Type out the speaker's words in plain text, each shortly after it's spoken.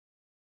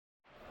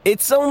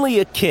It's only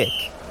a kick,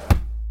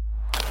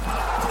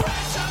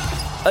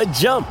 a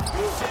jump,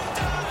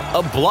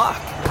 a block.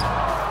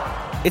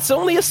 It's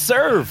only a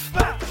serve.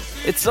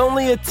 It's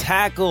only a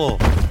tackle,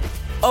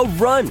 a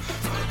run.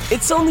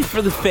 It's only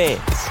for the fans.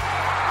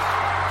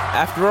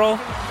 After all,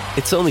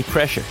 it's only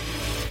pressure.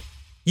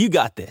 You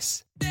got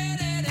this.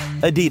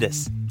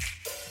 Adidas.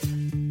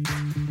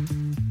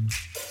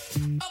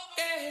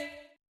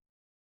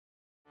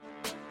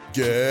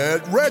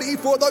 Get ready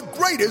for the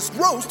greatest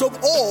roast of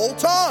all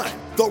time.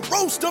 The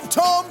Roast of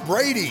Tom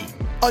Brady.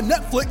 A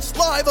Netflix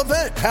live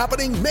event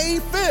happening May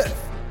 5th.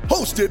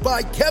 Hosted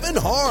by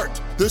Kevin Hart.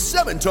 The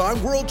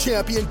 7-time world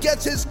champion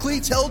gets his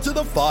cleats held to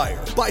the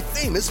fire by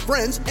famous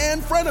friends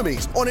and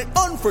frenemies on an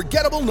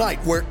unforgettable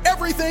night where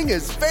everything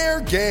is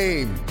fair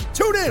game.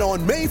 Tune in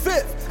on May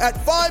 5th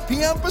at 5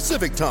 p.m.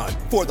 Pacific time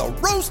for the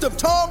Roast of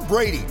Tom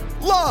Brady.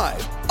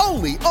 Live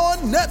only on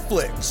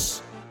Netflix.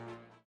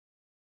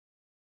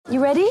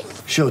 You ready?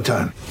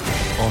 Showtime.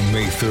 On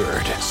May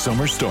 3rd,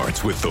 summer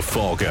starts with The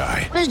Fall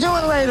Guy. Let's do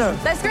it later.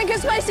 Let's drink a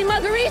spicy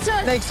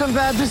margarita. Make some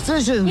bad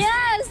decisions.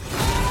 Yes!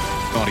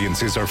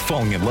 Audiences are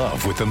falling in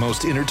love with the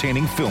most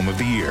entertaining film of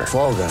the year.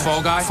 Fall Guy.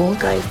 Fall Guy? Fall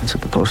guy. That's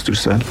what the poster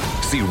said.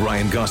 See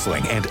Ryan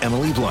Gosling and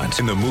Emily Blunt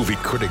in the movie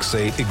critics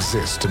say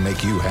exists to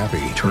make you happy.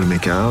 Trying to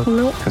make it out?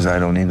 Nope. Because I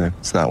don't either.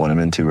 It's not what I'm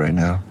into right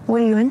now.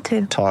 What are you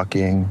into?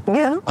 Talking.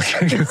 Yeah.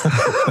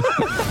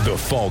 The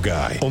Fall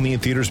Guy. Only in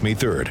theaters May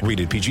 3rd.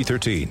 Rated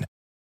PG-13.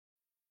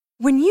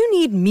 When you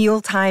need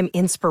mealtime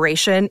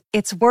inspiration,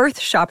 it's worth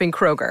shopping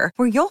Kroger,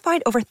 where you'll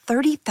find over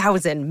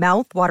 30,000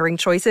 mouth-watering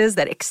choices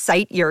that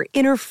excite your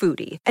inner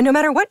foodie. And no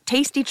matter what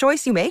tasty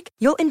choice you make,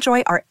 you'll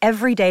enjoy our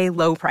everyday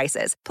low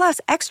prices, plus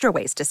extra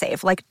ways to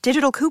save, like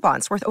digital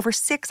coupons worth over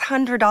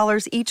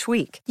 $600 each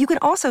week. You can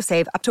also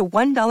save up to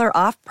 $1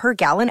 off per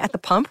gallon at the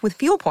pump with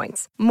fuel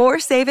points. More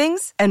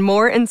savings and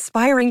more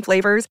inspiring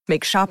flavors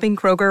make shopping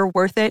Kroger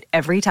worth it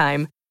every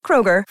time.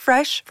 Kroger,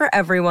 fresh for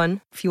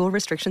everyone. Fuel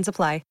restrictions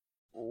apply.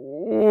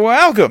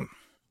 Welcome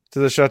to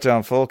the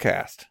Shutdown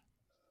Fullcast.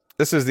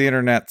 This is the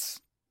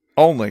internet's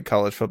only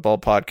college football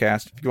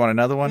podcast. If you want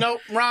another one,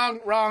 Nope,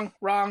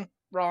 wrong.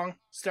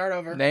 Start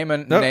over. Name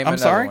I'm another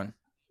sorry? one.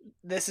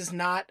 This is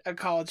not a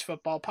college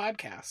football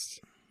podcast.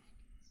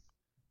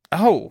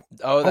 Oh,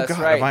 That's God,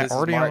 right. am I This is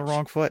already on the March.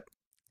 wrong foot?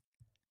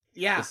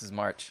 Yeah, This is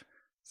March.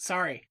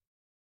 sorry.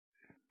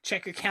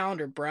 Check your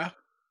calendar, bruh.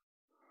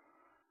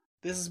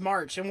 This is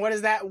March. And what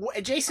is that?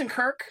 Jason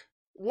Kirk,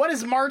 what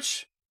is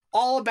March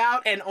all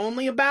about and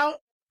only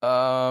about?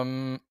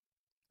 Fortnite.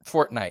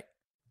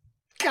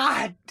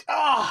 God,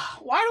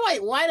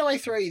 why do I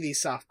throw you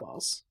these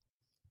softballs?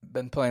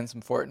 Been playing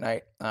some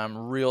Fortnite. I'm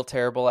real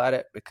terrible at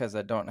it because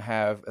I don't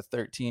have a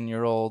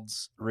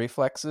 13-year-old's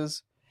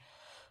reflexes.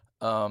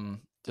 I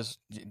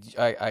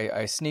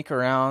sneak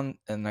around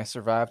and I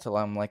survive till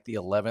I'm like the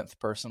 11th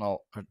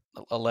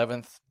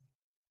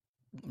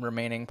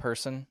remaining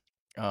person.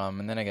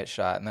 And then I get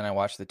shot, and then I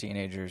watch the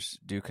teenagers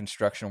do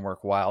construction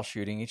work while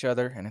shooting each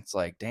other, and it's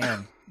like,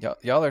 damn,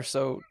 y'all are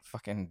so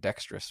fucking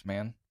dexterous,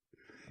 man.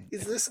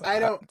 Is this?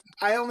 I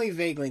only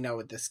vaguely know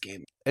what this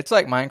game is. It's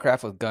like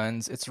Minecraft with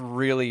guns. It's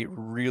really,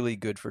 really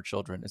good for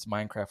children. It's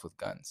Minecraft with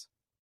guns.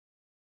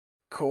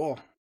 Cool.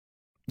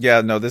 Yeah,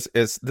 no, this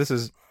is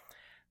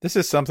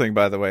something,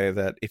 by the way,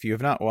 that if you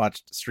have not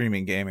watched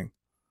streaming gaming,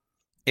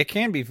 it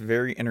can be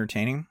very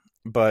entertaining,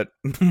 but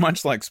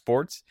much like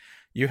sports,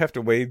 you have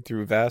to wade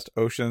through vast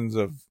oceans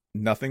of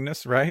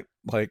nothingness, right?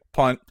 Like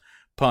punt,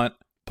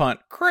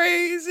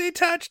 crazy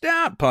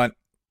touchdown, punt.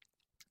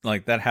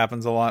 Like that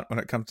happens a lot when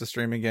it comes to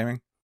streaming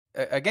gaming.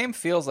 A game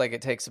feels like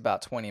it takes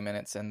about 20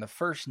 minutes, and the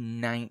first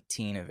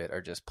 19 of it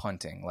are just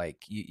punting.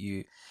 Like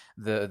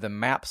the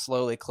map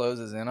slowly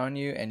closes in on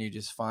you, and you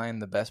just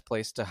find the best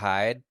place to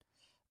hide.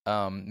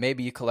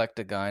 Maybe you collect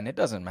a gun. It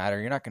doesn't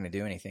matter. You're not going to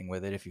do anything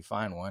with it if you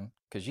find one,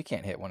 because you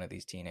can't hit one of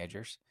these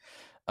teenagers.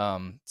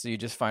 So you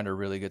just find a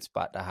really good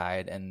spot to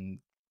hide and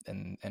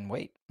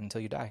wait until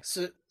you die.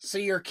 So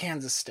you're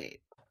Kansas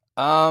State.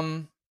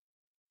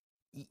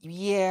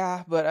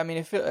 Yeah, but I mean,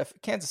 if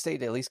Kansas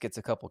State at least gets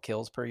a couple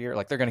kills per year,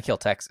 like they're going to kill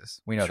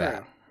Texas, we know True.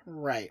 that,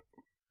 right?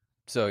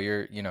 So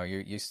you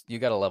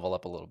got to level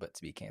up a little bit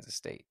to be Kansas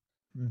State.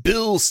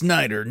 Bill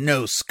Snyder,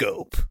 no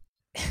scope.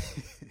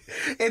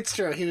 It's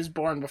true. He was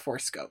born before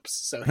scopes,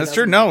 so That's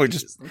true. No,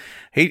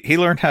 he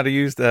learned how to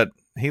use that.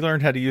 He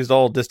learned how to use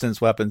all distance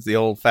weapons the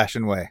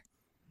old-fashioned way.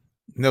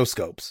 No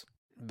scopes.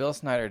 Bill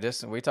Snyder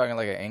distant. We talking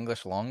like an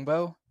English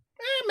longbow?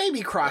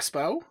 Maybe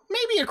crossbow.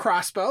 Maybe a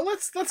crossbow.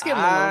 Let's give him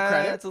a little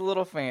credit. That's a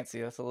little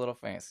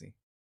fancy.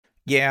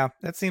 Yeah,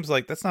 that seems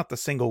like that's not the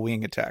single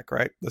wing attack,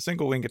 right? The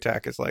single wing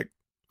attack is like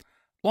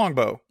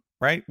longbow,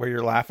 right? Where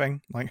you're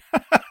laughing, like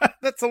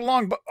that's a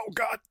longbow. Oh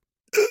God.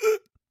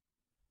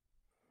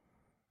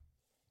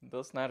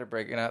 Bill Snyder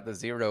breaking out the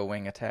zero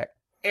wing attack.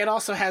 It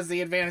also has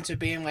the advantage of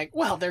being like,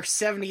 well, they're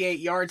 78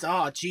 yards.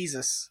 Oh,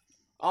 Jesus.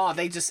 Oh,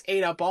 they just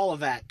ate up all of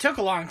that. Took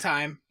a long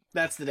time.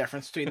 That's the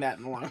difference between that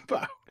and the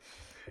longbow.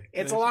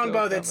 It's a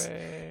longbow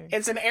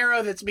it's an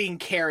arrow that's being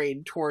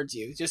carried towards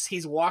you. Just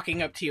he's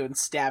walking up to you and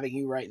stabbing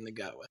you right in the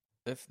gut with.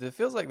 It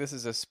feels like this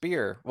is a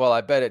spear. Well,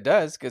 I bet it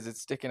does because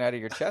it's sticking out of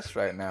your chest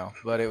right now.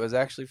 But it was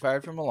actually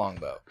fired from a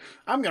longbow.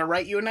 I'm gonna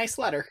write you a nice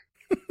letter.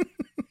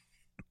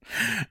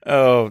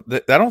 Oh,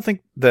 I don't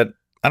think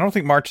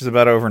March is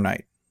about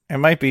overnight. It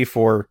might be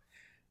for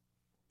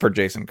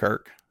Jason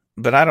Kirk,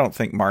 but I don't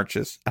think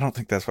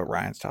that's what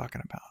Ryan's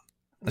talking about.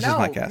 That's just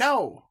my guess.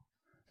 No.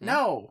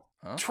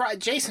 Huh?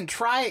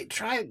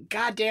 Try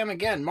goddamn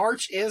again.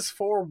 March is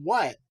for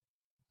what?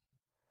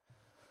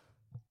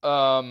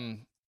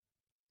 NFL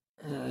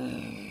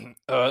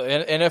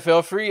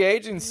free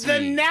agency. The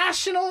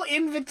National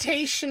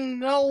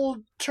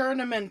Invitational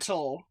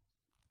Tournamental.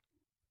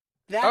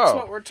 That's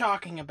what we're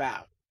talking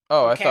about.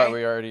 Oh, okay? I thought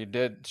we already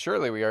did.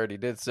 Surely we already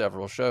did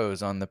several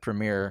shows on the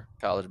premier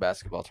college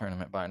basketball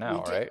tournament by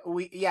now, right?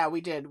 We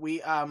did.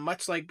 We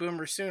much like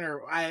Boomer Sooner,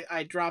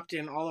 I dropped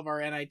in all of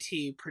our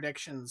NIT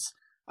predictions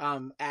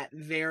at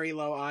very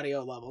low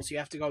audio levels. You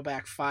have to go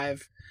back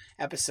 5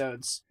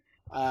 episodes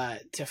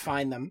to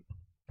find them.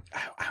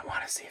 I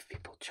want to see if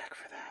people check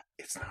for that.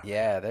 It's not.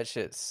 Yeah, that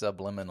shit's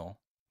subliminal.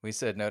 We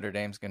said Notre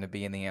Dame's going to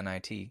be in the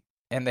NIT,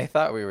 and they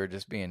thought we were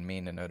just being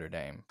mean to Notre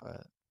Dame.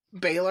 But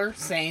Baylor,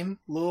 same.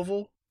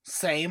 Louisville,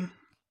 same.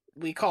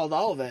 We called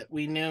all of it.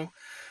 We knew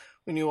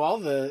all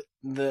the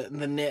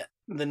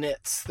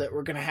nits that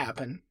were going to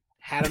happen.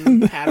 Had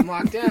them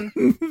locked in.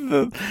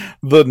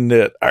 The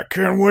knit. I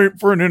can't wait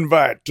for an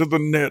invite to the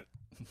knit.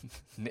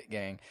 Knit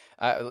gang.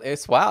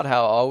 It's wild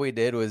how all we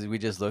did was we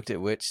just looked at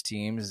which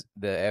teams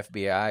the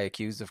FBI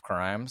accused of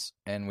crimes,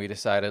 and we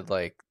decided,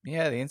 like,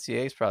 yeah, the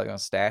NCAA is probably going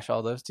to stash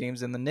all those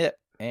teams in the knit.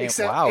 And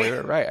wow, we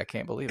were right. I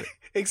can't believe it.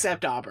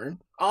 Except Auburn.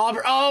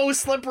 Oh,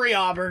 slippery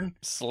Auburn.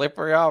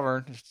 Slippery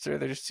Auburn. They're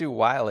just too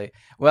wily.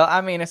 Well,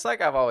 I mean, it's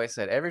like I've always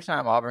said. Every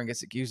time Auburn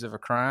gets accused of a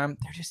crime,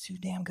 they're just too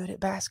damn good at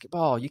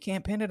basketball. You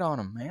can't pin it on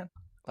them, man.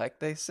 Like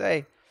they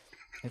say,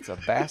 it's a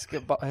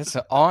basketball. It's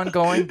an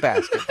ongoing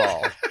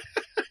basketball.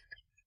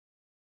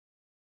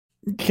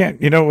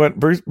 You know what?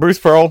 Bruce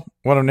Pearl,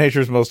 one of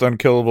nature's most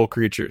unkillable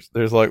creatures.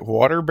 There's like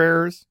water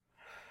bears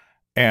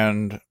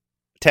and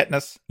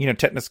tetanus. You know,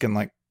 tetanus can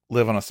like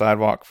live on a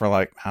sidewalk for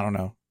like, I don't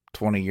know,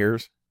 20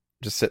 years,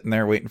 just sitting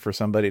there waiting for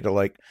somebody to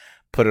like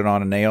put it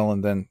on a nail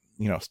and then,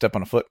 you know, step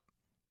on a foot.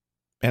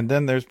 And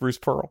then there's Bruce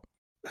Pearl,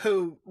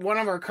 who one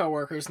of our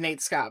coworkers,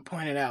 Nate Scott,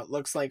 pointed out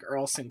looks like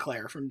Earl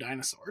Sinclair from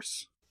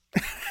Dinosaurs.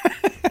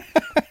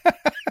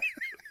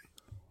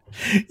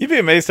 You'd be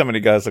amazed how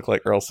many guys look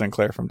like Earl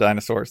Sinclair from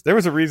Dinosaurs. There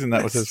was a reason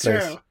that was his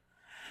face.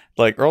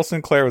 Like, Earl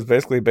Sinclair was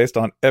basically based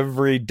on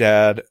every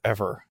dad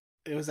ever.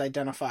 It was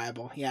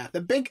identifiable, yeah. I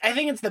think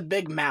it's the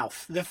big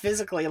mouth, the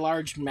physically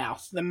large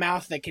mouth, the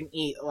mouth that can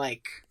eat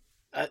like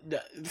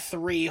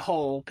 3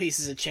 whole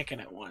pieces of chicken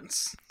at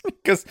once.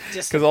 Because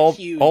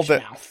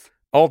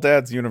all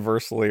dads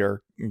universally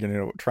are, you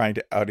know, trying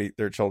to out-eat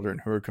their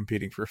children who are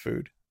competing for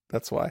food.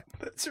 That's why.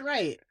 That's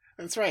right,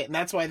 and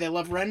that's why they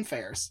love Ren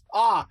fairs.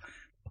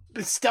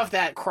 Stuff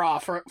that craw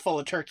full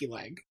of turkey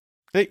leg.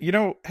 Hey, you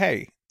know,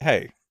 hey.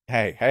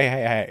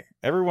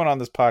 Everyone on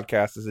this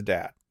podcast is a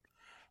dad.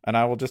 And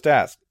I will just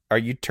ask, are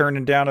you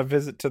turning down a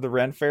visit to the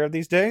Ren Fair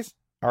these days?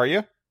 Are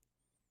you?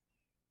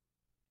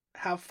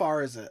 How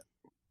far is it?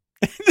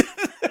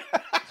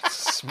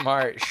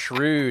 Smart,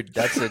 shrewd.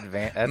 That's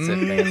advanced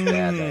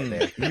dad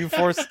right there.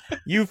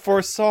 You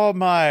foresaw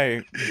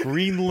my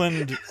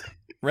Greenland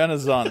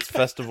Renaissance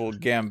Festival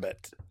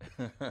gambit.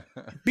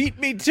 Beat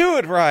me to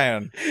it,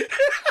 Ryan.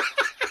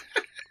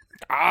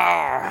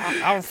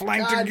 I'm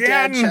flanked again.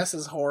 Dad chess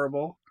is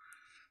horrible.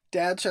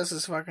 Dad chess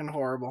is fucking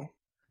horrible.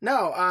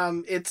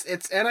 No,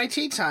 it's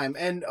NIT time,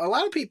 and a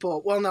lot of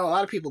people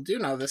do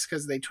know this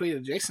because they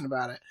tweeted Jason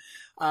about it.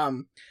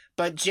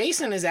 But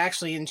Jason is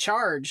actually in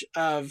charge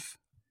of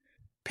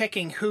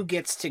picking who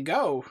gets to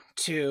go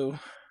to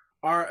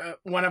our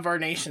one of our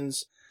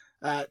nation's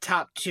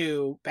top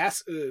 2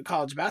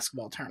 college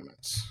basketball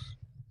tournaments.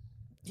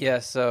 Yeah,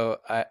 so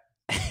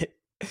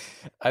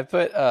I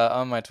put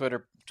on my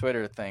Twitter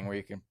thing where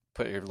you can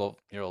put your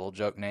little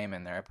joke name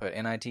in there. I put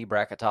NIT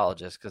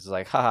bracketologist because it's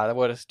like, haha,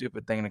 what a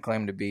stupid thing to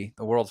claim to be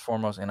the world's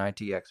foremost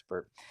NIT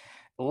expert.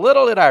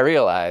 Little did I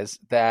realize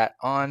that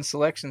on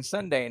Selection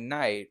Sunday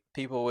night,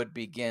 people would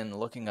begin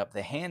looking up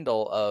the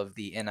handle of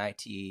the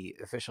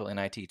official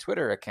NIT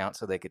Twitter account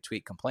so they could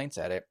tweet complaints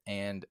at it,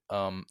 and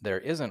there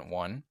isn't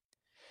one.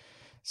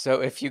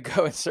 So if you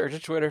go and search a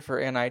Twitter for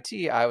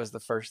NIT, I was the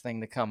first thing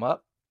to come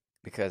up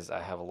because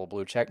I have a little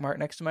blue check mark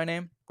next to my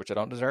name, which I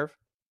don't deserve.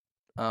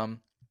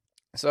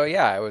 So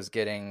yeah, I was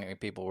getting,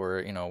 people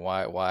were, you know,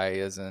 why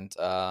isn't,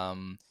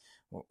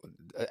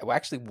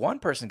 actually one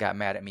person got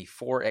mad at me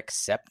for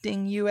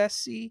accepting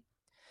USC.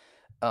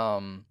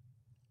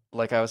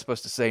 Like I was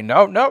supposed to say,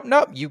 no,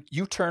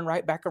 you turn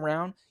right back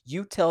around.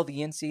 You tell the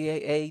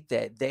NCAA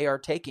that they are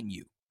taking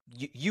you.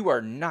 You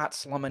are not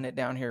slumming it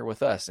down here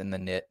with us in the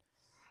knit.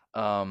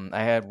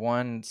 I had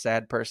one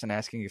sad person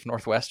asking if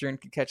Northwestern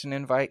could catch an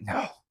invite.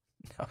 No,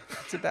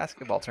 it's a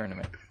basketball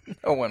tournament.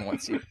 No one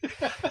wants you.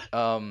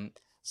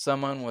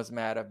 Someone was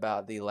mad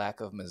about the lack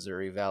of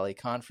Missouri Valley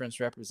Conference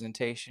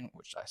representation,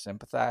 which I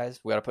sympathize.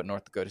 We got to put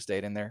North Dakota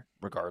State in there,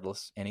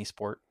 regardless, any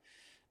sport.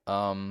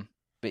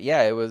 But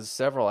yeah, it was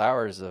several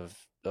hours of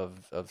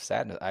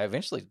sadness. I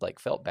eventually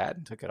felt bad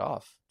and took it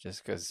off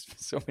just because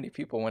so many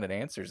people wanted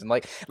answers. And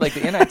like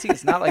the NIT,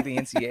 it's not like the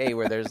NCAA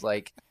where there's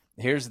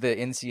here's the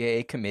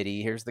NCAA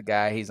committee, here's the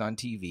guy, he's on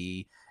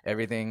TV,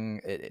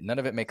 everything. None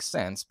of it makes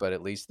sense, but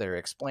at least they're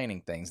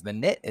explaining things. The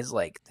NIT is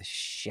like the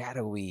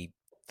shadowy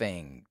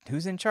thing.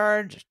 Who's in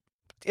charge?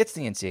 It's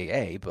the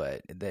NCAA,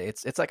 but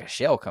it's like a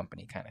shell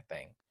company kind of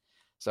thing.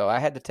 So I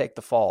had to take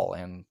the fall,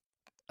 and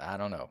I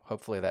don't know.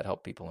 Hopefully that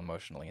helped people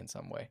emotionally in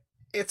some way.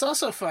 It's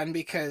also fun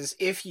because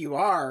if you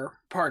are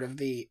part of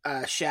the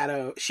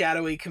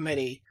shadowy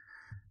committee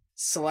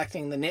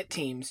selecting the NIT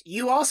teams,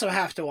 you also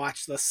have to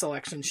watch the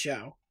selection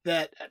show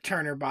that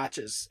Turner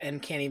botches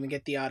and can't even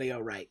get the audio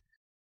right.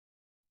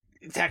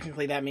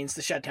 Technically, that means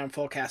the Shutdown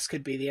Fullcast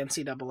could be the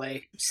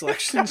NCAA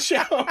selection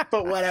show,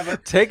 but whatever.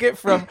 Take it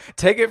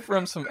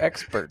from some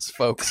experts,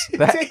 folks.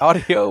 That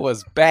audio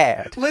was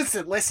bad.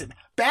 Listen.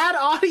 Bad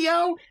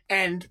audio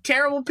and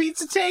terrible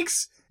pizza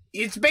takes.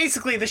 It's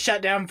basically the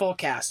Shutdown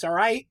Fullcast, all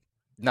right?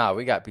 No,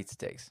 we got pizza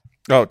takes.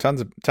 Oh,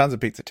 tons of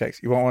pizza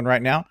takes. You want one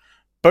right now?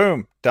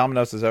 Boom.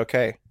 Domino's is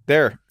okay.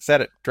 There,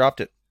 said it,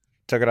 dropped it,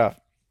 took it off.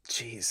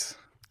 Jeez.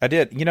 I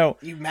did.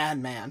 You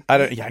madman. I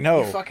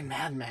know. You fucking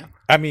madman.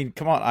 I mean,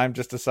 come on. I'm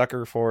just a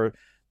sucker for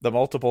the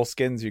multiple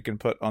skins you can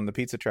put on the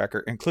pizza tracker,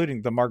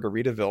 including the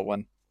Margaritaville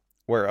one,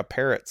 where a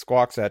parrot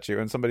squawks at you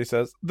and somebody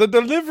says, "The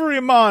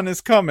delivery man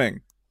is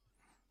coming."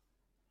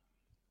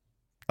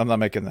 I'm not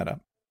making that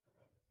up.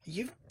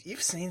 You've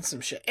seen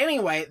some shit.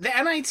 Anyway, the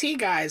NIT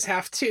guys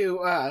have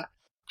to.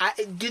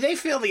 Do they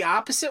feel the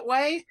opposite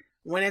way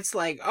when it's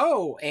like,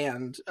 oh,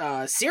 and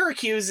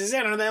Syracuse is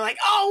in, and they're like,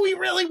 oh, we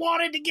really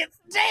wanted to get.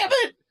 Damn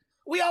it!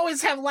 We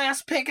always have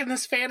last pick in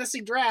this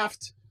fantasy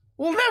draft.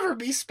 We'll never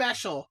be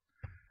special.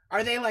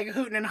 Are they like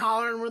hooting and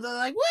hollering where they're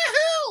like,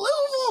 woohoo,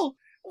 Louisville!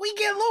 We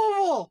get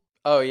Louisville!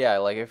 Oh yeah,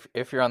 like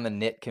if you're on the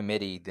NIT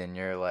committee, then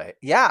you're like,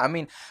 yeah, I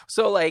mean,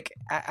 so like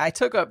I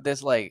took up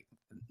this like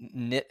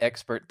NIT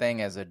expert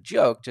thing as a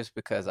joke just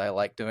because I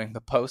like doing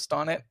the post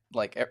on it.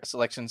 Like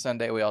Selection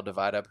Sunday, we all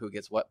divide up who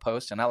gets what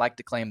post, and I like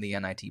to claim the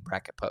NIT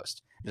bracket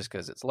post just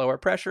because it's lower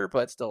pressure,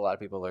 but still a lot of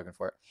people are looking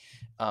for it.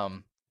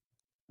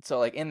 So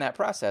like in that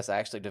process, I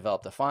actually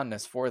developed a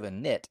fondness for the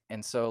NIT,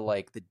 and so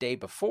like the day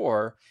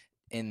before,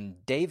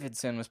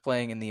 Davidson was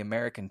playing in the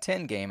American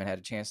 10 game and had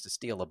a chance to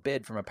steal a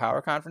bid from a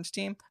power conference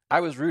team.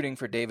 I was rooting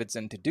for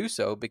Davidson to do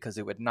so because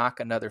it would knock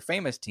another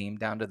famous team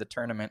down to the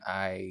tournament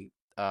I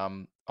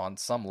on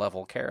some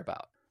level care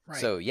about. Right.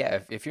 So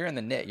yeah, if you're in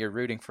the NIT, you're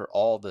rooting for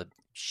all the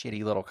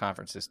shitty little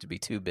conferences to be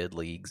 2-bid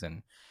leagues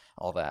and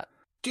all that.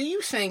 Do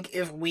you think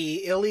if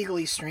we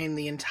illegally stream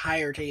the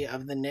entirety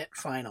of the NIT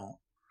final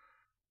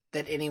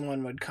that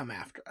anyone would come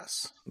after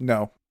us?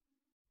 No.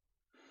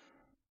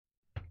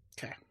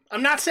 Okay.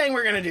 I'm not saying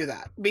we're going to do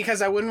that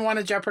because I wouldn't want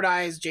to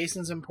jeopardize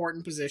Jason's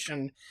important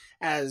position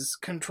as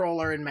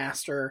controller and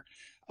master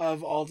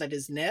of all that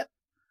is NIT.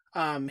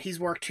 He's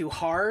worked too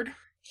hard.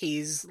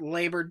 He's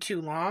labored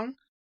too long.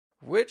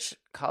 Which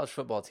college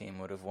football team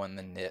would have won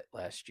the NIT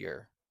last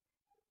year?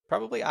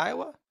 Probably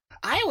Iowa?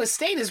 Iowa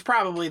State is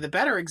probably the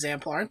better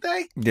example, aren't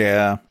they?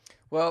 Yeah.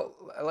 Well,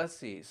 let's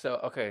see.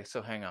 So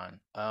hang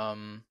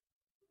on.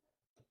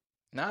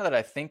 Now that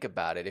I think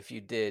about it, if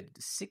you did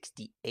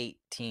 68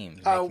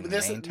 teams,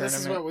 this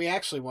is what we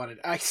actually wanted.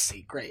 I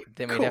see. Great.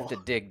 Then we'd have to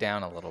dig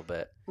down a little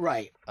bit.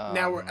 Right.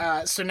 Now we're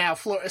now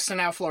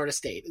Florida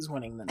State is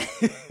winning the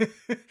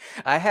NIT.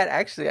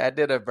 I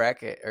did a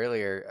bracket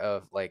earlier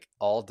of like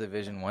all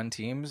Division I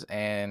teams,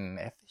 and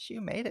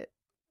FSU made it.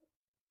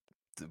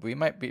 We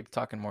might be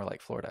talking more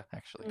like Florida,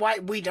 actually. Why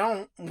we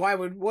don't? Why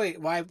would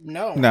wait? Why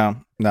no?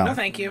 No,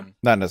 thank you.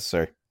 Not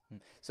necessary.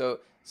 So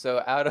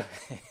out of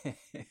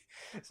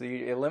so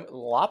you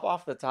lop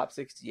off the top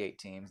 68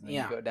 teams, and then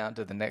you go down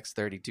to the next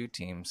 32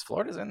 teams.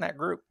 Florida's in that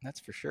group,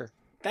 that's for sure.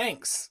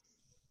 Thanks.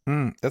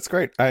 That's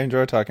great. I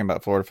enjoy talking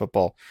about Florida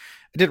football.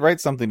 I did write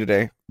something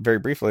today, very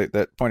briefly,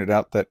 that pointed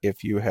out that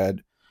if you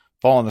had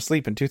fallen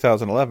asleep in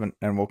 2011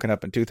 and woken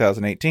up in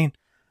 2018,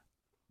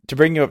 to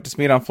bring you up to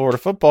speed on Florida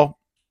football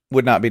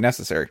would not be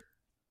necessary.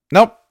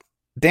 Nope.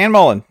 Dan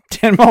Mullen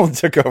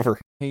took over.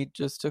 He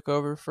just took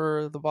over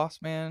for the boss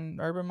man,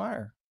 Urban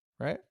Meyer,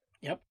 right?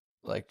 Yep.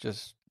 Like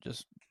just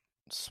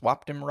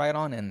swapped him right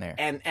on in there.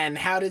 And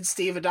how did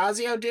Steve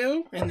Adazio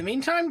do in the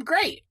meantime?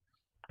 Great.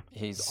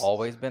 He's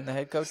always been the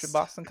head coach of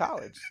Boston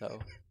College, so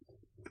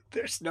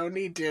there's no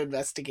need to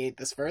investigate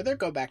this further.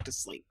 Go back to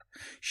sleep.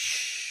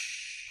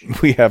 Shh.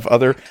 We have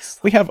other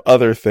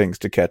things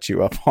to catch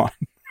you up on.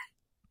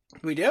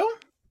 We do?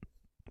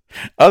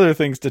 Other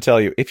things to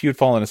tell you if you'd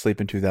fallen asleep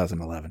in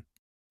 2011.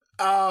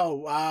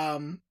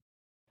 Oh,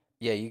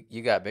 yeah,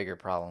 you got bigger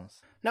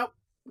problems. Nope.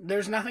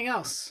 There's nothing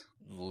else.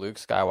 Luke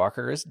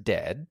Skywalker is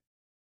dead.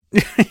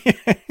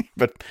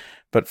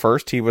 but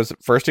first he was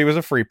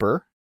a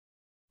freeper.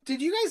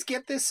 Did you guys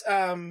get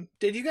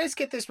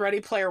this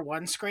Ready Player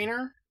One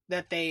screener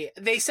that they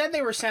said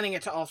they were sending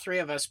it to all three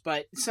of us,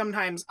 but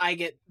sometimes I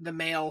get the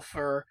mail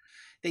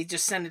they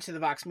just send it to the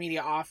Vox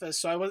Media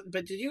office.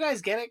 But did you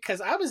guys get it? Because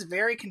I was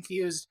very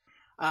confused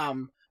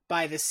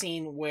by the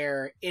scene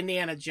where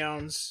Indiana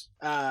Jones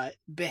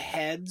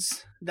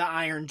beheads the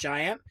Iron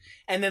Giant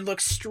and then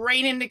looks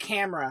straight into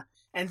camera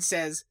and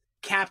says,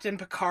 Captain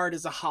Picard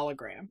is a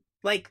hologram.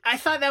 Like, I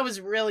thought that was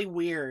really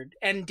weird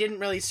and didn't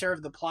really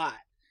serve the plot.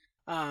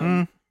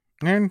 And,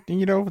 I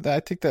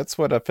think that's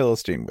what a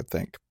Philistine would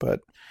think.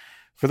 But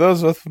for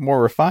those with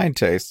more refined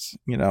tastes,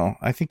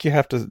 I think you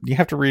have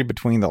to read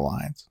between the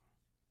lines.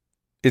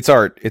 It's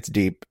art. It's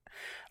deep.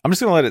 I'm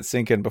just going to let it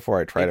sink in before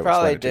I try to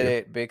explain it to you. He probably did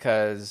it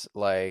because,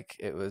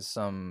 it was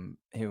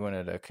he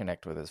wanted to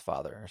connect with his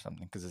father or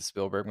something, because it's a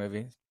Spielberg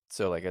movie.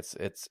 So,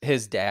 it's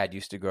his dad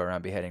used to go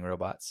around beheading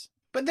robots.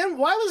 But then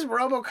why was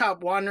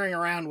RoboCop wandering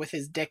around with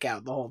his dick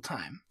out the whole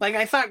time? Like,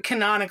 I thought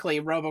canonically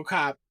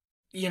RoboCop,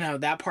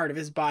 that part of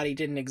his body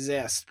didn't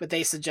exist, but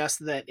they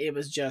suggested that it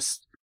was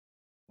just...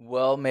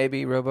 Well,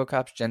 maybe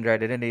RoboCop's gender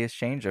identity has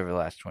changed over the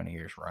last 20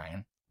 years,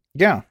 Ryan.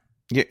 Yeah.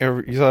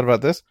 You thought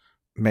about this?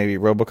 Maybe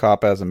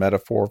RoboCop as a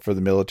metaphor for the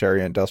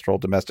military-industrial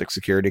domestic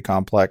security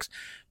complex,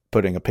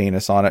 putting a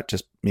penis on it,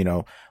 just,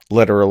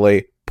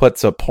 literally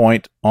puts a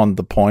point on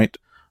the point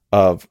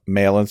of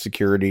male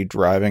insecurity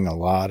driving a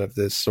lot of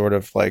this sort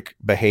of,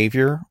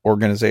 behavior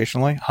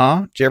organizationally.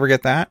 Huh? Did you ever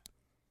get that?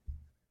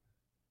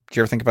 Did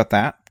you ever think about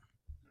that?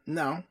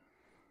 No.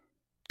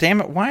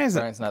 Damn it, why is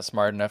it? Ryan's not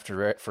smart enough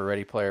for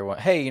Ready Player One.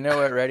 Hey, you know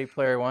what Ready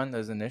Player One,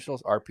 those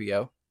initials,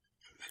 RPO?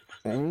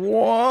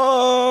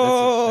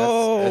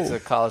 Whoa! It's a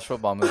college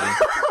football movie.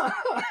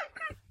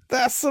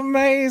 That's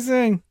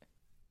amazing.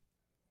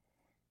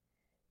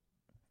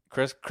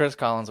 Chris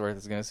Collinsworth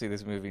is going to see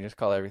this movie. Just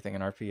call everything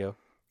an RPO.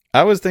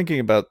 I was thinking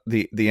about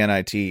the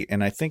NIT,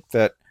 and I think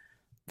that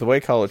the way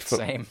college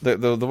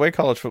the way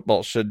college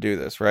football should do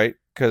this, right?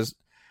 Because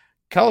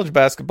college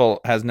basketball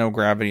has no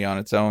gravity on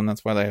its own.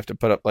 That's why they have to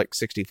put up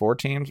 64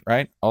 teams,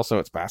 right? Also,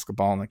 it's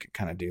basketball, and they can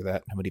kind of do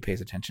that. Nobody pays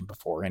attention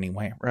before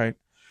anyway, right?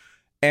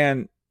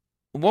 And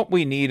what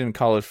we need in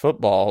college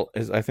football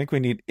is, I think we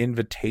need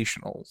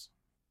invitationals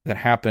that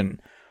happen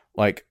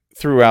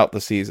throughout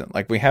the season.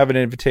 We have an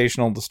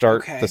invitational to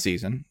start the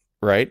season,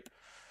 right?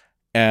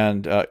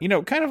 And,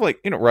 kind of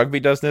rugby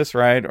does this,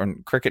 right? Or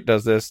cricket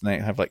does this, and they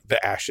have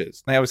the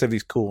Ashes. They always have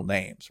these cool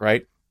names,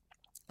 right?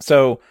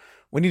 So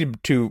we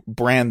need to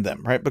brand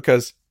them, right?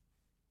 Because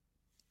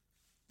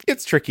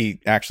it's tricky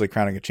actually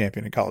crowning a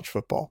champion in college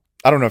football.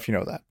 I don't know if you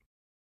know that,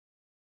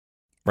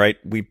 right?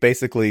 We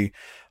basically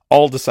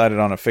all decided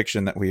on a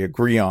fiction that we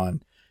agree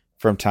on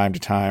from time to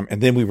time,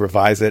 and then we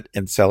revise it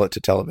and sell it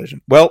to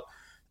television. Well,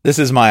 this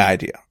is my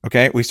idea,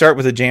 okay? We start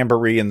with a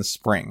jamboree in the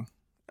spring,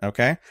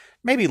 okay?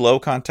 Maybe low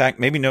contact,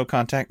 maybe no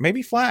contact,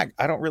 maybe flag.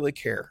 I don't really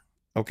care,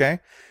 okay?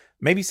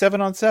 Maybe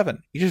 7-on-7.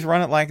 You just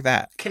run it like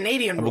that.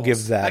 Canadian rules. We'll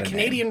give that a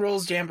Canadian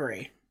rules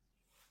jamboree.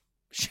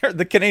 Sure,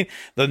 the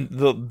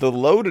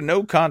low to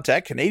no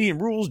contact Canadian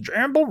rules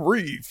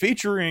jamboree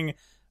featuring,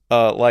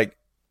 I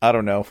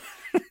don't know.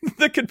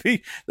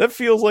 That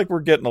feels like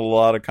we're getting a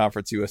lot of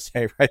Conference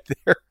USA right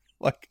there.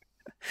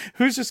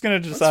 Who's just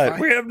going to decide?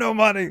 We have no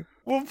money.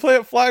 We'll play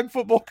a flag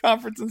football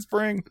conference in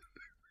spring.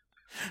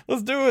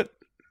 Let's do it.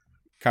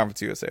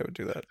 Conference USA would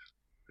do that.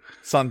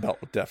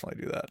 Sunbelt would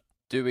definitely do that.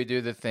 Do we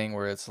do the thing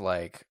where it's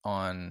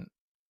on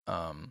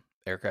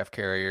aircraft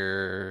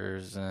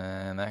carriers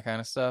and that kind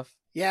of stuff?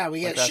 Yeah, we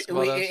get it's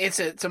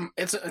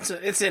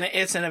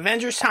an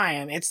Avengers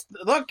tie-in. It's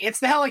the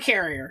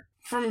helicarrier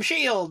from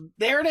S.H.I.E.L.D.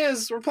 There it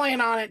is. We're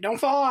playing on it. Don't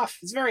fall off.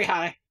 It's very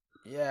high.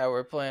 Yeah,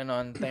 we're playing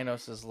on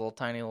Thanos'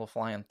 tiny little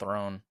flying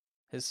throne.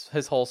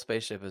 His whole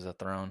spaceship is a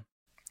throne.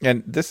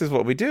 And this is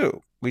what we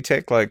do. We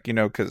take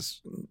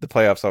because the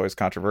playoffs are always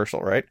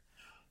controversial, right?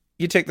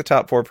 You take the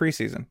top four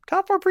preseason.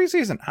 I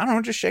don't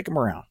know, just shake them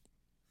around.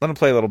 Let them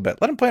play a little bit.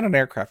 Let them play on an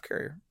aircraft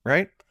carrier,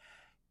 right?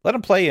 Let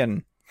them play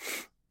in,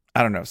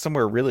 I don't know,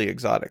 somewhere really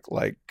exotic,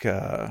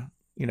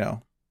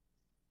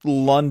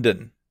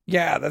 London.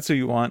 Yeah, that's who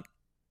you want.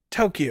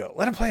 Tokyo.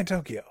 Let them play in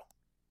Tokyo.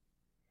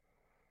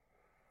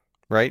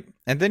 Right?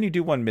 And then you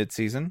do one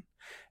mid-season.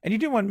 And you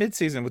do one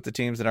mid-season with the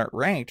teams that aren't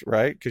ranked,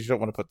 right? Because you don't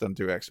want to put them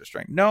through extra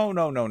strength. No.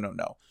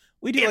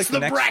 We do it's the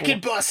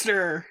bracket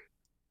buster.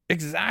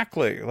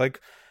 Exactly.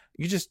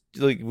 We just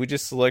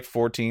select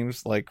 4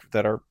 teams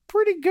that are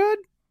pretty good,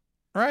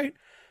 right?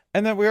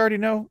 And then we already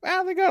know,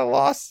 they got a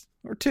loss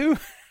or 2.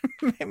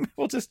 Maybe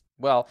we'll just...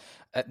 Well,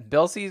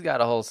 Bill C's got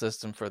a whole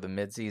system for the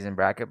mid-season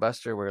bracket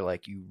buster where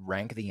you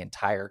rank the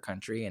entire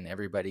country and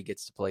everybody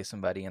gets to play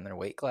somebody in their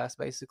weight class,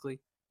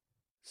 basically.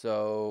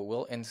 So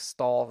we'll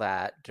install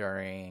that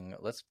during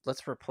let's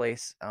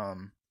replace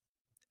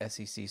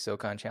SEC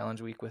SoCon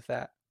Challenge Week with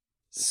that.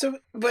 So,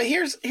 but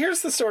here's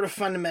the sort of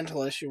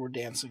fundamental issue we're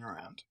dancing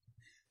around.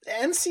 The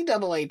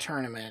NCAA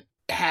tournament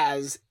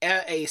has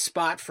a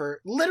spot for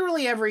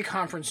literally every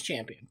conference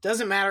champion.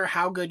 Doesn't matter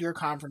how good your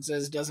conference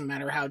is, doesn't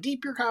matter how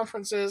deep your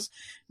conference is,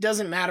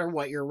 doesn't matter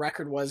what your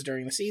record was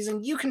during the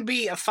season. You can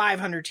be a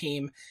 500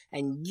 team,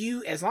 and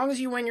as long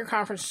as you win your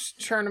conference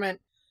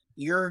tournament,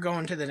 you're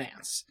going to the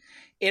dance.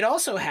 It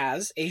also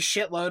has a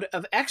shitload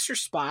of extra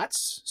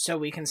spots, so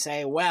we can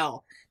say,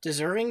 well,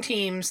 deserving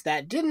teams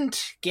that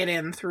didn't get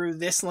in through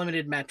this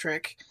limited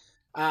metric,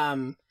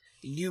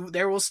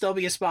 there will still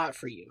be a spot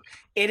for you.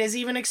 It has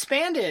even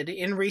expanded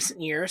in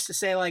recent years to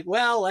say, like,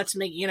 well, let's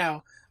make,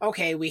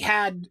 okay, we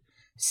had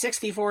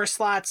 64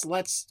 slots,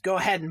 let's go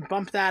ahead and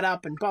bump that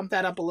up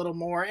a little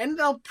more, and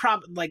they'll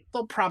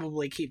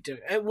probably keep doing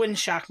it. It wouldn't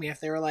shock me if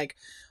they were like,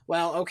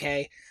 well,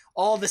 okay,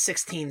 all the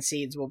 16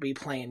 seeds will be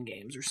playing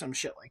games or some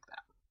shit like that.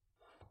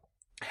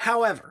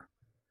 However,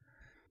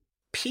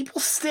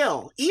 people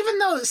still, even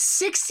though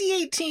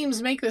 68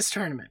 teams make this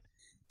tournament,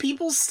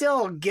 people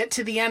still get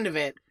to the end of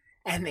it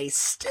and they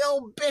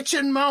still bitch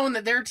and moan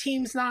that their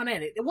team's not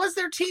in it. Was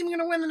their team going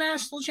to win the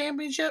national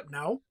championship?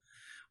 No.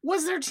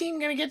 Was their team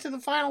going to get to the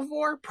Final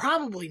Four?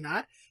 Probably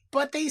not.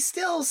 But they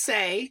still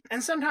say,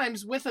 and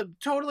sometimes with a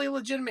totally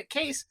legitimate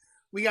case,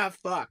 we got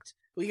fucked.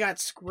 We got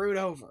screwed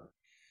over.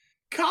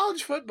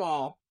 College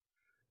football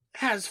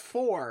has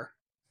 4,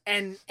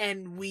 and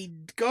we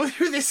go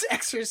through this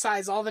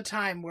exercise all the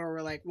time where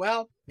we're like,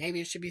 well,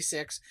 maybe it should be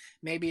 6,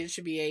 maybe it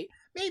should be 8,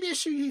 maybe it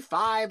should be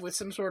 5 with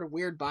some sort of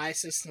weird buy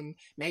system,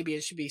 maybe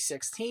it should be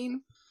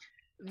 16.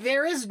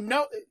 There is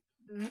no...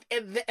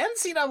 The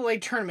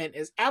NCAA tournament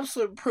is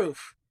absolute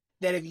proof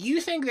that if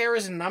you think there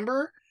is a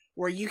number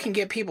where you can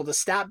get people to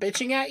stop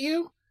bitching at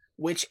you,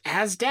 which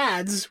as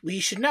dads, we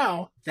should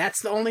know,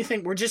 that's the only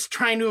thing. We're just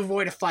trying to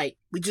avoid a fight.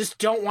 We just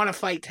don't want a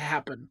fight to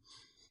happen.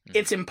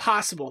 It's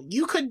impossible.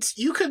 You could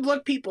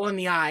look people in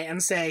the eye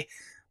and say,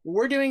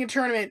 we're doing a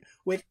tournament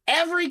with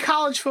every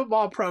college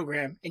football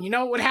program, and you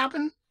know what would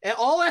happen?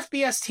 All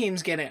FBS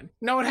teams get in.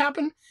 You know what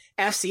happened?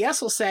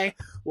 FCS will say,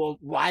 well,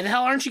 why the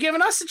hell aren't you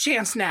giving us a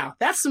chance now?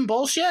 That's some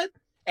bullshit.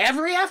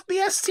 Every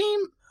FBS team,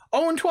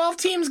 0-12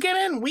 teams get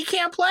in, we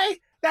can't play?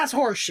 That's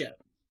horseshit.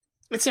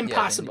 It's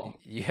impossible.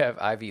 Yeah, you have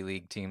Ivy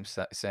League teams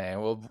saying,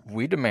 well,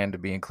 we demand to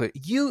be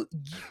included. You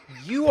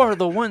are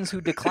the ones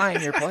who decline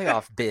your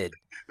playoff bid.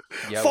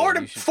 Yeah,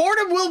 Fordham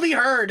will be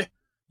heard.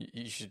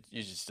 You should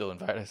still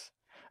invite us.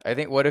 I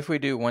think, what if we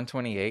do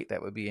 128?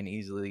 That would be an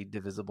easily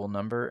divisible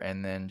number,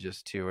 and then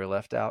just 2 are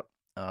left out.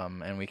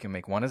 And we can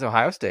make one as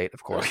Ohio State,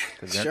 of course,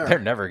 because they're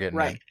never getting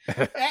right.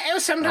 in.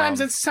 Sometimes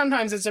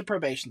it's a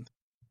probation.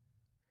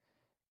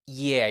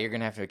 Yeah, you're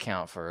gonna have to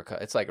account for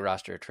it's like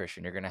roster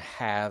attrition. You're gonna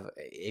have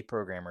a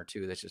program or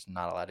two that's just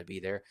not allowed to be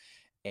there,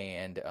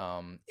 and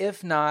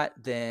if not,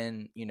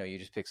 then you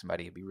just pick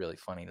somebody who'd be really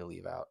funny to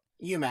leave out.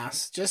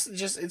 UMass, just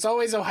it's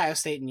always Ohio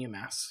State and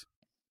UMass.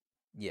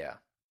 Yeah,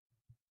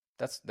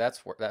 that's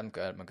I'm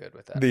good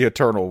with that. The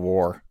eternal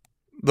war,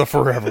 the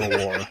forever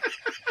war.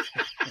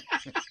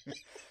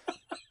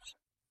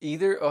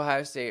 Either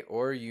Ohio State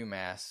or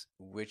UMass,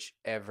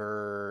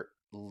 whichever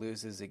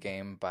loses a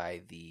game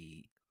by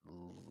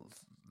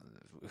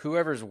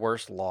whoever's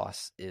worst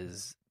loss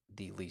is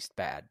the least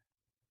bad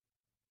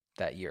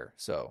that year.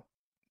 So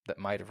that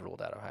might have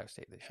ruled out Ohio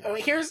State this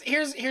year.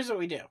 Here's what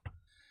we do.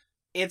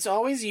 It's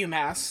always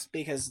UMass,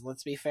 because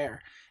let's be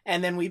fair.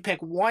 And then we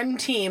pick one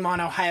team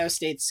on Ohio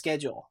State's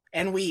schedule.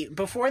 And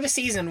before the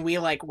season, we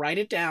write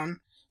it down.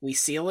 We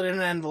seal it in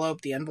an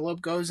envelope. The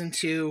envelope goes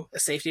into a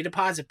safety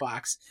deposit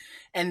box.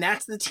 And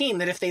that's the team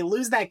that if they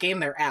lose that game,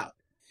 they're out.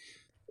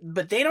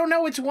 But they don't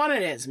know which one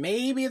it is.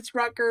 Maybe it's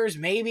Rutgers.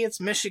 Maybe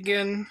it's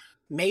Michigan.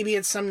 Maybe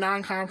it's some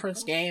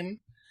non-conference game.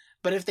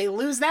 But if they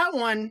lose that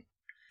one,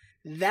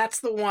 that's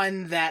the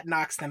one that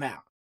knocks them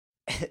out.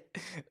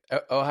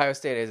 Ohio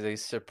State is a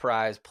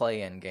surprise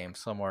play-in game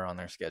somewhere on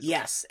their schedule.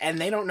 Yes, and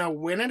they don't know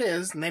when it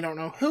is, and they don't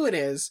know who it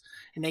is.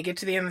 And they get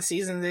to the end of the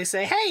season, and they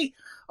say, hey,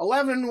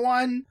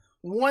 11-1,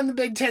 won the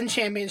Big Ten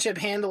championship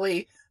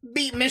handily,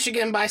 beat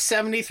Michigan by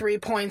 73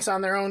 points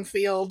on their own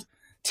field.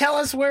 Tell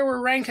us where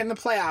we're ranked in the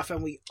playoff.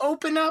 And we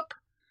open up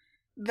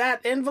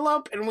that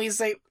envelope and we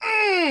say,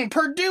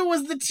 Purdue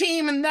was the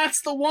team and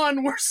that's the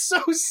one. We're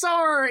so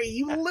sorry.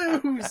 You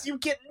lose. You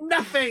get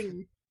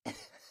nothing.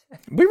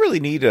 We really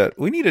need a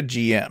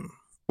GM.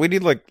 We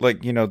need like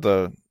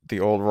the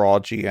old Raw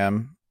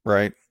GM,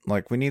 right?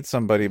 Like we need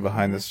somebody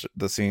behind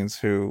the scenes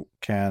who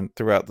can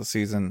throughout the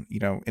season,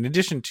 in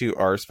addition to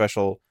our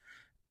special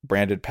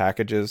branded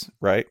packages,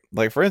 right?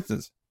 Like for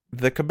instance,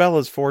 the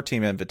Cabela's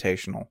 4-team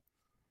invitational.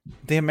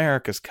 The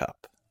America's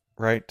Cup,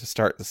 right, to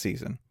start the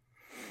season.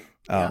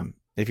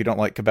 If you don't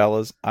like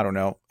Cabela's, I don't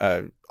know,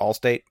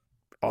 Allstate.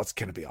 Oh, it's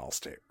gonna be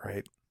Allstate,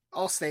 right?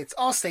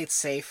 Allstate's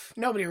safe.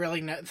 Nobody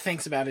really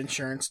thinks about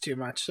insurance too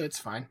much, so it's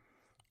fine.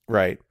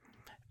 Right.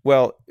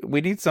 Well, we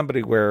need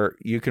somebody where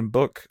you can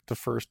book the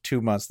first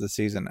 2 months of the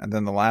season, and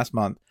then the last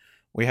month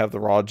we have the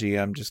Raw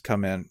GM just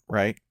come in,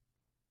 right,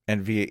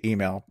 and via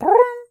email,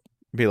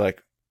 be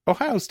like,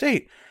 Ohio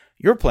State,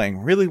 you're playing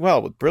really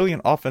well with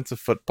brilliant offensive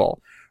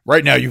football.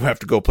 Right now, you have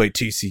to go play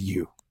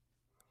TCU.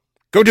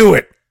 Go do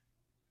it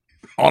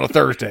on a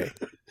Thursday.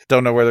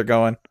 Don't know where they're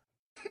going.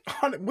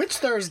 On which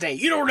Thursday?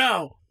 You don't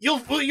know. You'll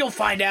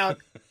find out.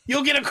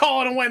 You'll get a call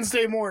on a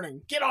Wednesday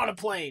morning. Get on a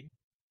plane.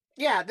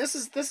 Yeah, this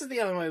is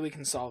the only way we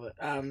can solve it.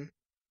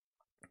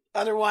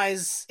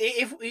 Otherwise,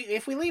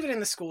 if we leave it in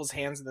the school's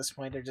hands at this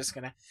point, you're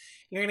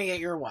gonna get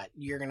your what?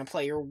 You're gonna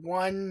play your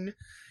one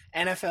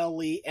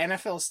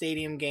NFL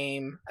stadium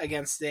game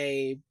against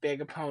a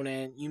big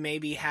opponent. You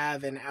maybe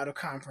have an out of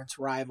conference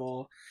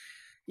rival.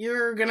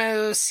 You're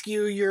gonna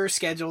skew your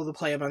schedule to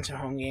play a bunch of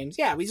home games.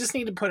 Yeah, we just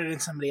need to put it in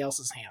somebody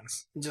else's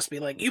hands and just be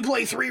like, you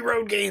play 3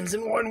 road games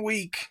in 1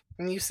 week.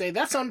 And you say,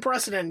 that's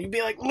unprecedented. You'd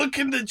be like, look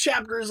in the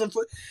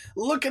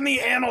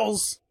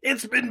annals.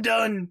 It's been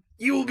done.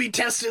 You will be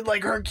tested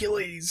like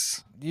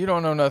Hercules. You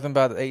don't know nothing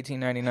about the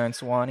 1899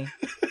 Swanee.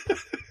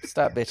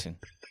 Stop bitching.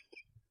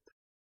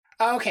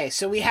 Okay,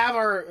 so we have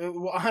our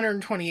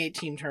 128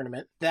 team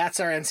tournament. That's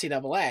our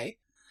NCAA.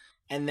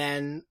 And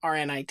then our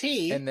NIT.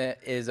 And that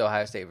is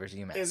Ohio State versus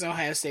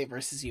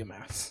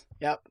UMass.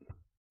 Yep.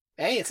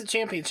 Hey, it's a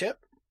championship.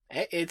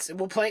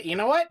 We'll play, you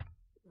know what?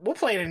 We'll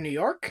play it in New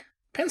York.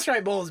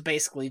 Pinstripe Bowl is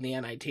basically the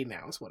NIT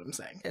now, is what I'm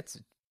saying. It's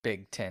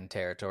Big Ten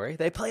territory.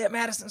 They play at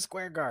Madison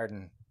Square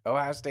Garden.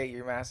 Ohio State,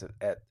 UMass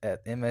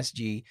at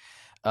MSG.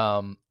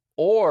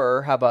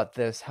 Or how about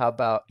this? How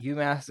about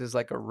UMass is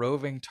like a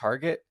roving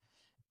target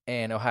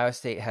and Ohio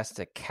State has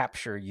to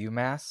capture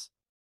UMass?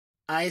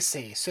 I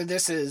see. So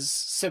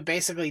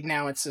basically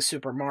now it's the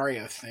Super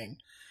Mario thing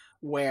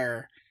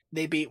where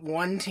they beat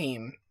one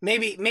team.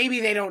 Maybe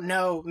they don't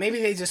know.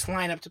 Maybe they just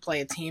line up to play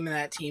a team and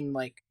that team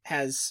like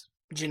has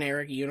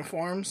generic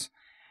uniforms.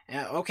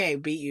 Okay,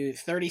 beat you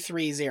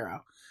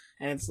 33-0.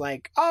 And it's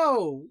like,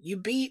 oh, you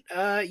beat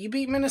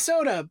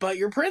Minnesota, but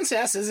your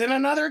princess is in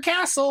another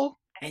castle.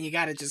 And you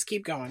got to just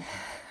keep going.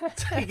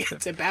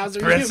 To Bowser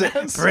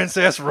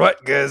Princess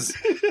Rutgers.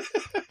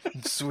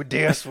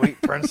 Dear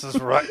sweet Princess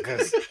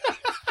Rutgers.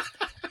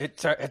 It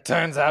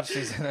turns out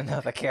she's in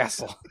another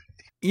castle.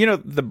 You know,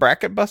 the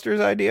Bracket Busters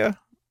idea,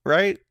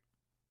 right?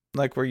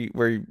 Like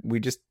where we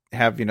just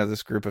have,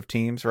 this group of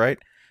teams, right?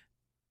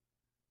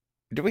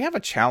 Do we have a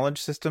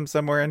challenge system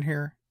somewhere in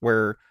here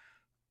where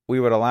we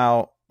would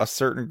allow a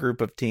certain group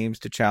of teams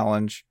to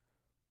challenge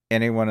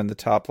anyone in the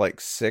top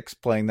 6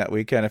 playing that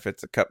weekend if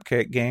it's a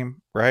cupcake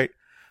game, right?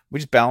 We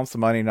just balance the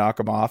money, knock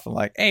them off, and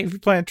hey, if you're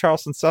playing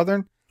Charleston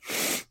Southern,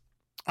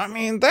 I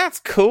mean, that's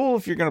cool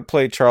if you're going to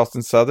play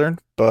Charleston Southern,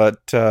 but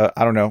I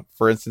don't know.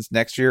 For instance,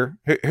 next year,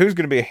 who's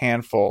going to be a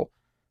handful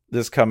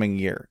this coming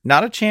year?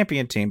 Not a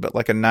champion team,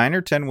 but a 9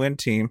 or 10 win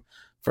team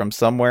from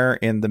somewhere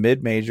in the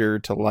mid-major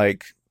to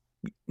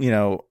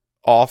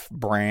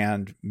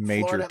off-brand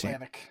major team.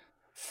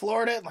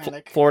 Florida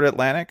Atlantic. Florida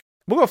Atlantic.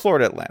 We'll go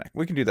Florida Atlantic.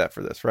 We can do that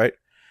for this, right?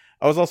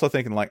 I was also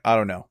thinking I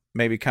don't know,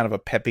 maybe kind of a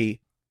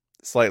peppy,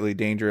 slightly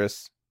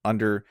dangerous,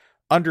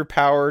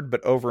 underpowered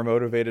but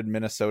overmotivated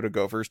Minnesota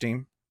Gophers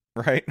team,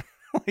 right?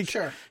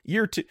 Sure.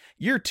 Year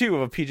two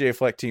of a PJ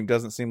Fleck team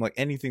doesn't seem like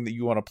anything that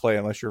you want to play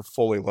unless you're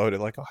fully loaded.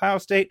 Like Ohio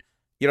State,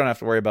 you don't have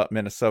to worry about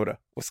Minnesota.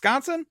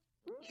 Wisconsin?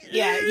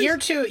 Yeah, year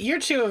two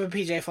of a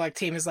PJ Fleck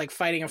team is like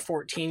fighting a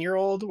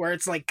 14-year-old where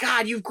it's like,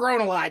 God, you've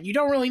grown a lot. You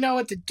don't really know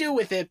what to do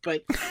with it,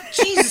 but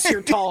Jesus,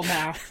 you're tall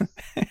now.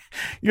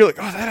 You're like,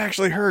 oh, that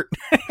actually hurt.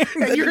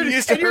 You're in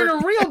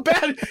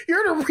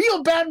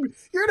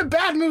a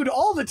bad mood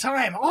all the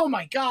time. Oh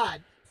my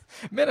God.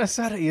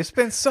 Minnesota, you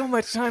spend so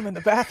much time in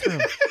the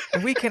bathroom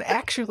and we can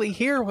actually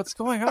hear what's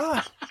going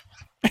on.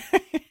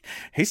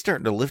 He's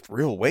starting to lift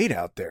real weight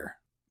out there.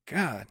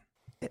 God.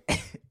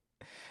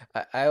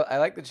 I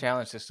like the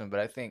challenge system, but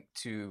I think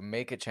to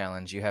make a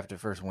challenge, you have to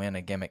first win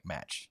a gimmick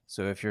match.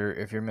 So if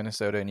you're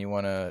Minnesota and you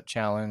want to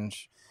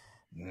challenge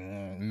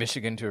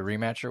Michigan to a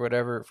rematch or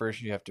whatever, first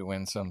you have to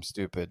win some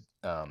stupid.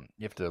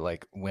 You have to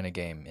win a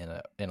game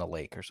in a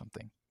lake or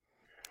something.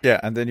 Yeah,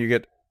 and then you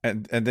get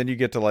and then you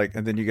get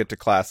to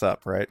class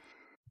up, right?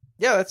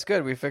 Yeah, that's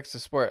good. We fixed the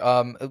sport.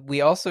 We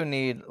also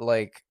need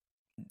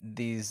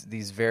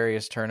these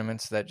various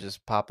tournaments that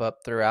just pop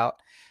up throughout.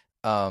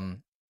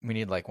 We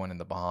need one in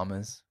the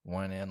Bahamas,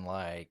 one in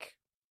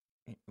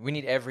we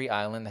need every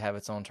island to have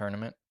its own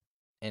tournament.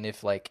 And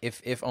if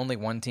only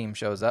one team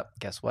shows up,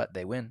 guess what?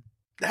 They win.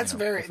 That's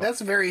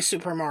very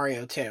Super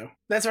Mario too.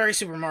 That's very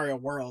Super Mario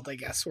World, I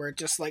guess, where it's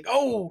just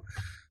oh,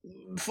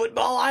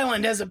 Football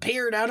Island has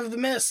appeared out of the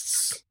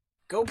mists.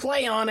 Go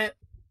play on it.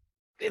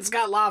 It's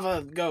got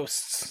lava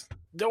ghosts.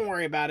 Don't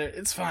worry about it.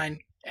 It's fine.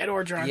 Ed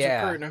Orgeron's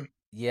recruiting him.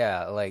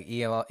 Yeah,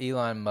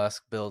 Elon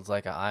Musk builds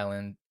an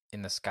island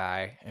in the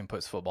sky and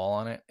puts football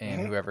on it,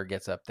 and whoever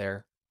gets up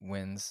there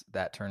wins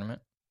that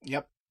tournament.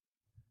 Yep.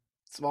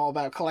 It's all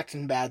about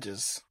collecting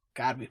badges.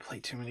 God, we play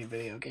too many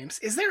video games.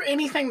 Is there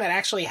anything that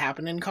actually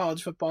happened in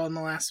college football in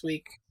the last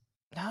week?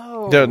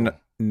 No.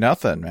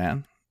 Nothing,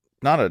 man.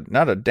 Not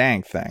a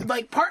dang thing.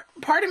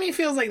 Part of me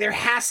feels like there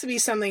has to be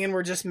something and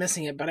we're just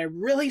missing it, but I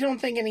really don't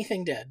think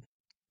anything did.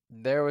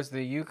 There was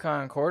the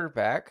UConn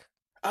quarterback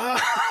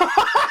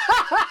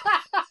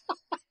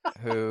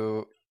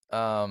who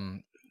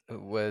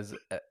was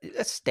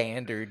a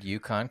standard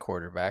UConn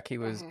quarterback. He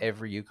was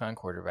every UConn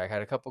quarterback.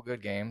 Had a couple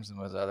good games and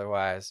was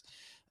otherwise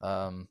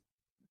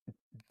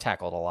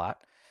tackled a lot.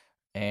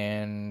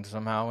 and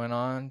somehow went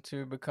on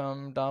to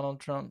become Donald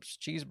Trump's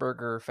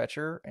cheeseburger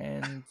fetcher,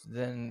 and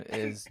then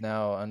is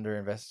now under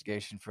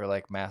investigation for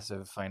like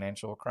massive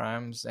financial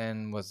crimes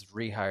and was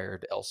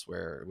rehired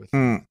elsewhere with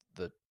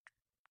the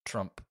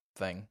Trump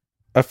thing.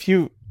 A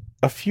few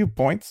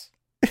points,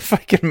 if I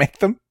can make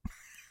them.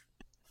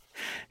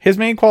 His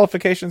main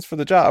qualifications for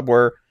the job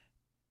were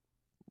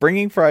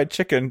bringing fried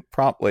chicken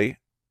promptly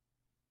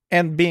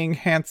and being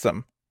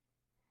handsome.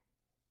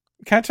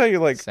 Can I tell you,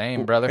 like...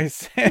 Same, brother.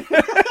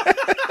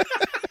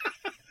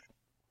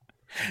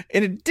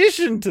 In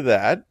addition to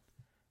that,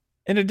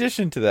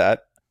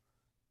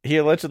 he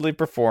allegedly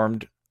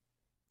performed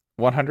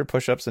 100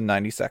 push-ups in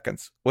 90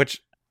 seconds,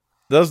 which,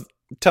 those,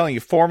 I'm telling you,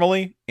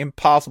 formally,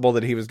 impossible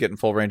that he was getting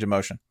full range of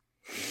motion.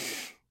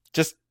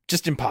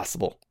 Just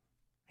impossible.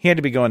 He had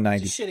to be going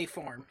 90. Shitty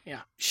form,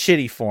 yeah.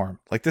 Shitty form.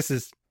 Like, this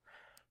is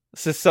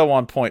so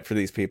on point for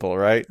these people,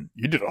 right?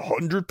 You did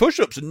 100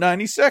 push-ups in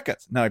 90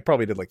 seconds. No, he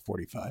probably did like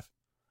 45.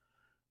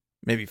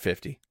 Maybe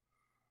 50.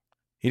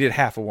 He did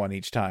half of one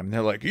each time. And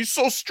they're like, he's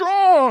so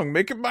strong.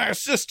 Make him my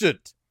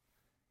assistant.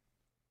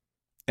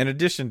 In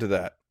addition to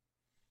that,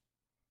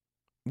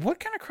 what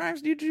kind of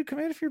crimes did you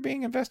commit if you're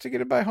being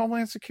investigated by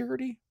Homeland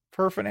Security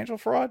for financial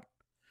fraud?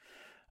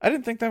 I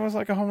didn't think that was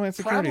like a Homeland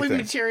Security Probably thing.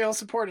 material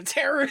support of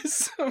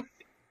terrorism.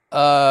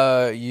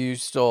 You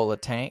stole a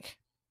tank.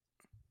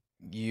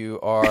 You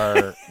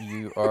are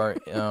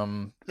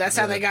That's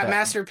how they got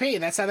Master P.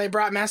 That's how they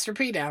brought Master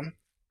P down.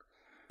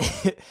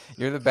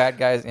 You're the bad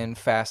guys in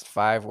Fast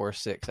 5 or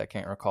 6. I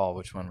can't recall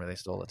which one where they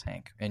stole a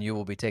tank. And you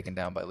will be taken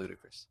down by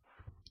Ludacris.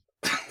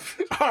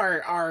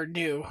 Our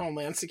new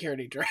Homeland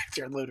Security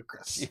Director,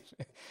 Ludacris.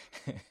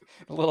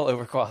 A little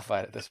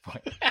overqualified at this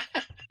point.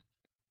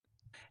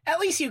 At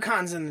least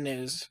UConn's in the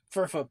news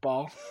for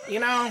football, you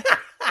know?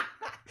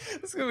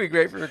 It's going to be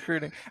great for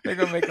recruiting. They're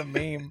going to make a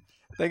meme.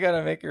 They got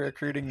to make a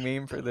recruiting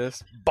meme for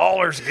this.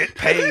 Ballers get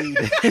paid.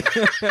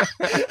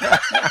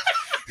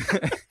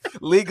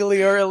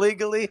 Legally or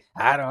illegally?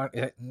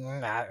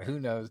 Who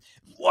knows?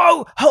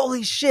 Whoa,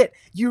 holy shit.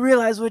 You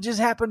realize what just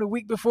happened a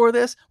week before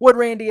this? What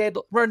Randy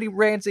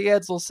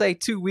Edsel say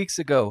 2 weeks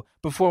ago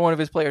before one of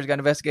his players got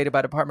investigated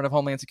by the Department of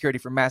Homeland Security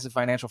for massive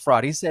financial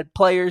fraud? He said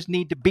players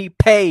need to be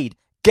paid.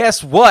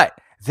 Guess what?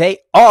 They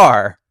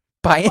are,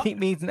 by any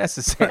means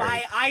necessary.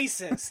 By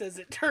ISIS, as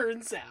it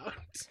turns out.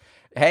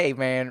 Hey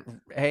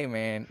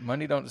man,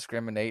 money don't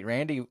discriminate.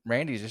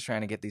 Randy's just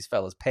trying to get these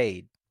fellas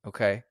paid,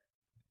 okay?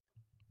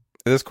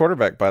 This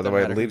quarterback, by the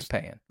way, leaps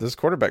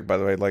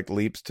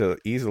to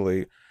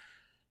easily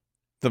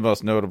the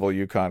most notable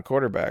UConn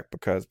quarterback,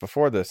 because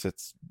before this,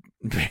 it's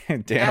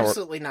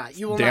Absolutely not.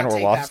 You will Dan not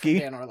take Orlovsky?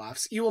 that from Dan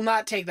Orlovsky. You will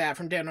not take that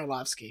from Dan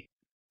Orlovsky.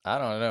 I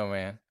don't know,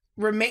 man.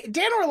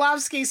 Dan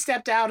Orlovsky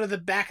stepped out of the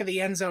back of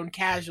the end zone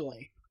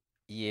casually.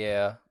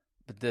 Yeah,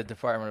 but the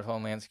Department of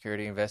Homeland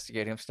Security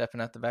investigating him stepping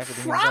out the back of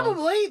the end zone?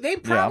 Probably. They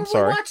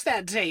probably watched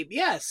that tape.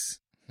 Yes.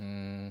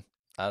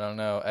 I don't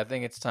know. I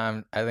think it's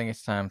time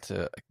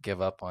to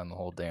give up on the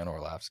whole Dan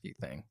Orlovsky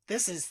thing.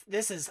 This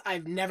is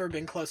I've never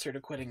been closer to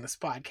quitting this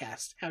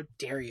podcast. How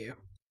dare you?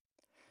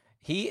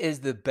 He is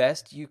the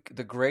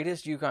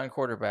greatest UConn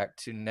quarterback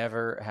to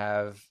never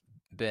have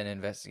been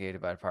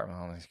investigated by the Department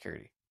of Homeland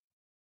Security.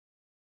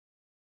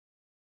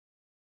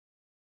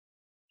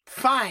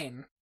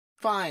 Fine.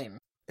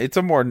 It's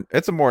a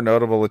more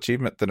notable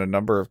achievement than a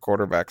number of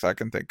quarterbacks I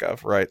can think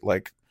of, right?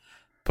 Like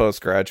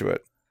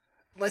postgraduate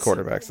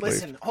quarterbacks.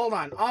 Listen, hold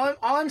on. All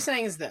I'm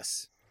saying is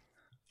this.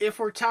 If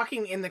we're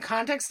talking in the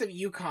context of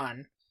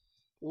UConn,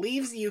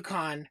 leaves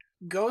UConn,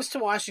 goes to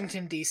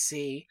Washington,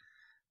 D.C.,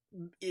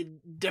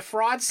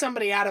 defrauds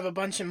somebody out of a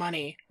bunch of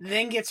money,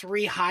 then gets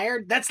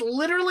rehired, that's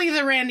literally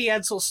the Randy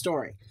Edsel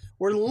story.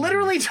 We're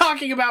literally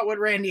talking about what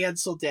Randy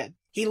Edsel did.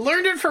 He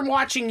learned it from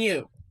watching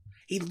you.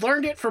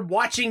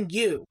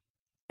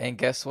 And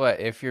guess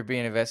what? If you're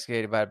being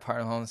investigated by the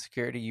Department of Homeland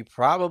Security, you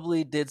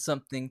probably did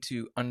something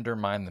to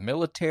undermine the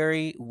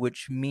military,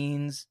 which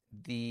means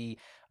the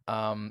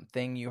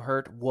thing you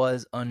hurt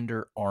was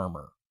Under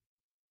Armour.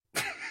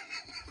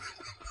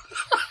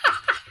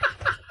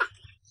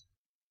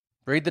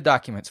 Read the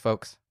documents,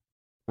 folks.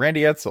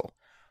 Randy Edsel,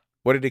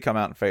 what did he come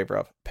out in favor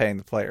of? Paying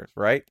the players,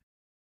 right?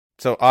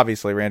 So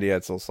obviously Randy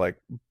Edsel's like,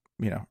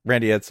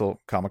 Randy Edsel,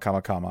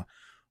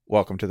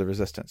 welcome to the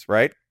resistance,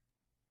 right?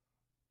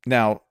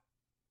 Now,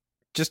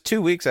 just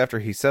 2 weeks after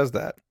he says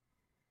that,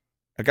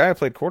 a guy who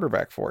played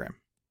quarterback for him,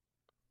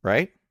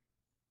 right,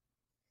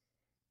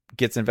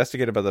 gets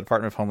investigated by the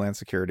Department of Homeland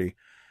Security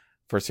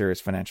for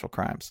serious financial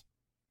crimes.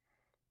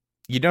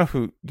 You know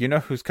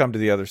who's come to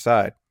the other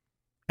side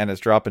and is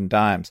dropping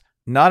dimes,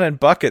 not in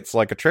buckets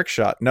like a trick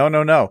shot.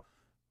 No.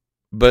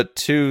 But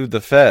to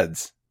the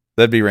feds.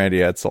 That'd be Randy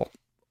Edsel.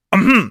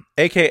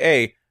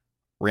 AKA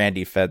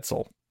Randy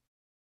Fedsel.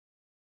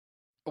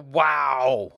 Wow.